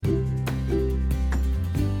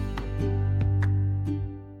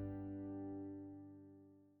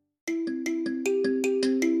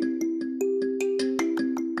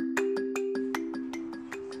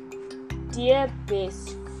dear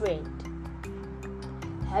best friend,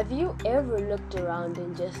 have you ever looked around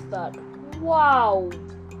and just thought, wow,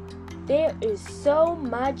 there is so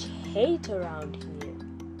much hate around here?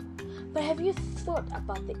 But have you thought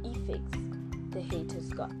about the effects the hate has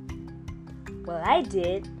got? Well, I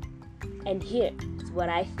did, and here's what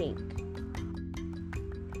I think.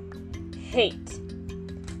 Hate,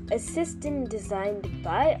 a system designed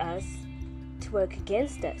by us to work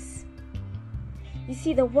against us. You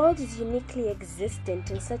see, the world is uniquely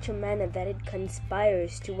existent in such a manner that it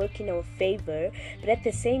conspires to work in our favor, but at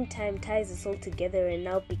the same time ties us all together. And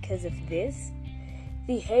now, because of this,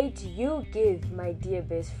 the hate you give, my dear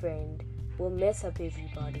best friend, will mess up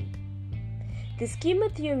everybody. The schema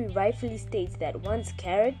theory rightfully states that one's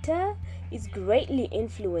character is greatly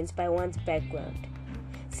influenced by one's background.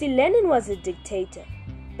 See, Lenin was a dictator,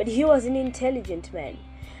 but he was an intelligent man.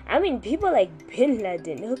 I mean, people like Bin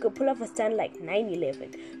Laden, who could pull off a stunt like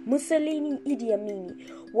 9/11, Mussolini, Idi Amin,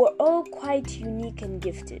 were all quite unique and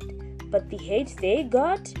gifted. But the hate they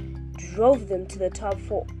got drove them to the top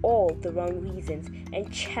for all the wrong reasons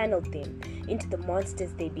and channeled them into the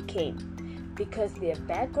monsters they became, because their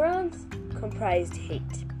backgrounds comprised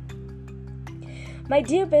hate. My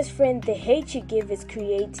dear best friend, the hate you give is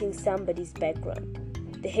creating somebody's background.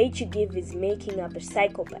 The hate you give is making up a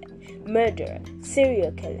psychopath, murderer,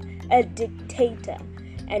 serial killer, a dictator,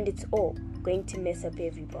 and it's all going to mess up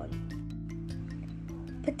everybody.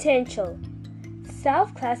 Potential.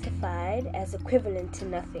 Self-classified as equivalent to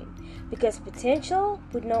nothing, because potential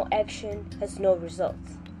with no action has no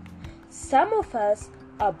results. Some of us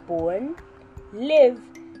are born, live,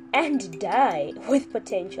 and die with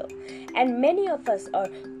potential, and many of us are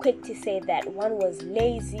quick to say that one was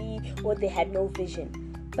lazy or they had no vision,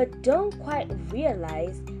 but don't quite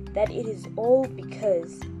realize that it is all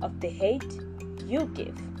because of the hate you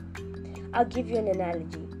give. I'll give you an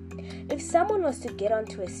analogy. If someone was to get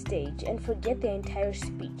onto a stage and forget their entire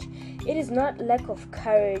speech, it is not lack of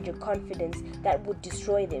courage or confidence that would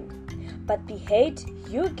destroy them, but the hate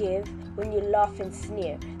you give when you laugh and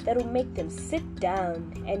sneer that will make them sit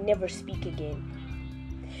down and never speak again.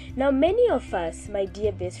 Now, many of us, my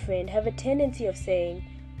dear best friend, have a tendency of saying,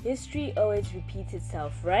 history always repeats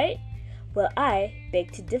itself, right? Well, I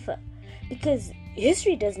beg to differ, because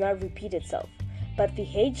history does not repeat itself, but the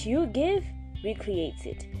hate you give recreates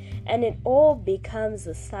it, and it all becomes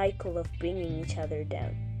a cycle of bringing each other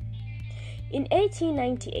down. In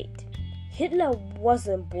 1898, Hitler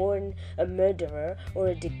wasn't born a murderer or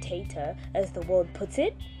a dictator, as the world puts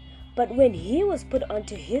it, but when he was put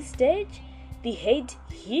onto his stage, the hate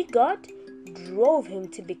he got drove him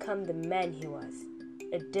to become the man he was.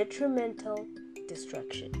 A detrimental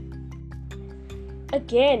destruction.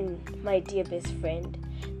 Again, my dear best friend,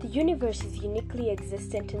 the universe is uniquely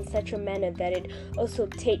existent in such a manner that it also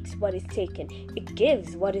takes what is taken, it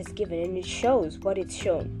gives what is given, and it shows what it's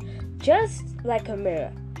shown. Just like a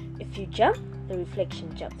mirror. If you jump, the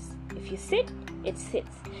reflection jumps. If you sit, it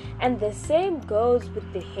sits. And the same goes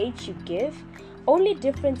with the hate you give. Only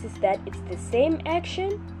difference is that it's the same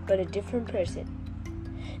action, but a different person.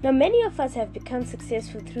 Now, many of us have become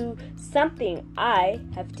successful through something I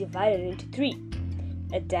have divided into 3.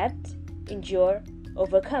 Adapt, endure,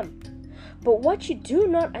 overcome. But what you do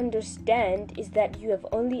not understand is that you have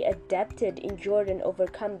only adapted, endured, and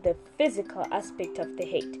overcome the physical aspect of the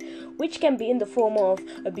hate, which can be in the form of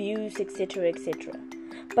abuse, etc., etc.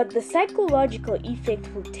 But the psychological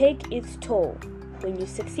effect will take its toll when you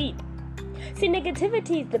succeed. See,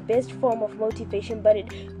 negativity is the best form of motivation, but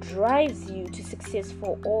it drives you to success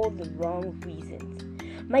for all the wrong reasons.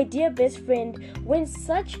 My dear best friend, when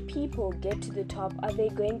such people get to the top, are they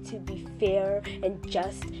going to be fair and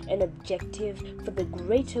just and objective for the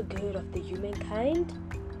greater good of the humankind?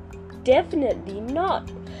 Definitely not.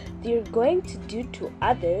 They're going to do to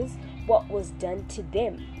others what was done to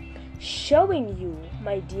them, showing you,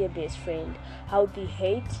 my dear best friend, how the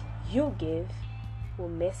hate you give will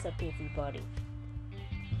mess up everybody.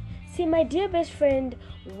 See, my dear best friend,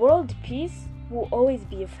 world peace will always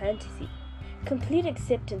be a fantasy. Complete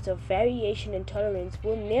acceptance of variation and tolerance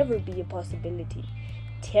will never be a possibility.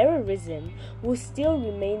 Terrorism will still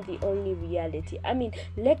remain the only reality. I mean,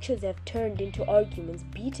 lectures have turned into arguments,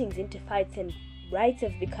 beatings into fights, and rights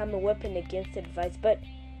have become a weapon against advice. But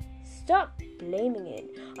stop blaming it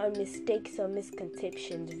on mistakes or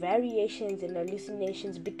misconceptions, variations and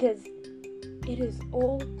hallucinations, because it is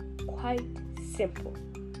all quite simple.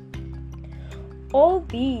 All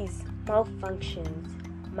these malfunctions,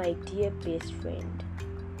 my dear best friend,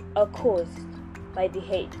 are caused by the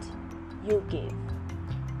hate you give.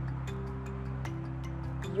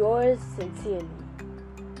 Yours sincerely,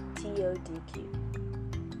 TODQ.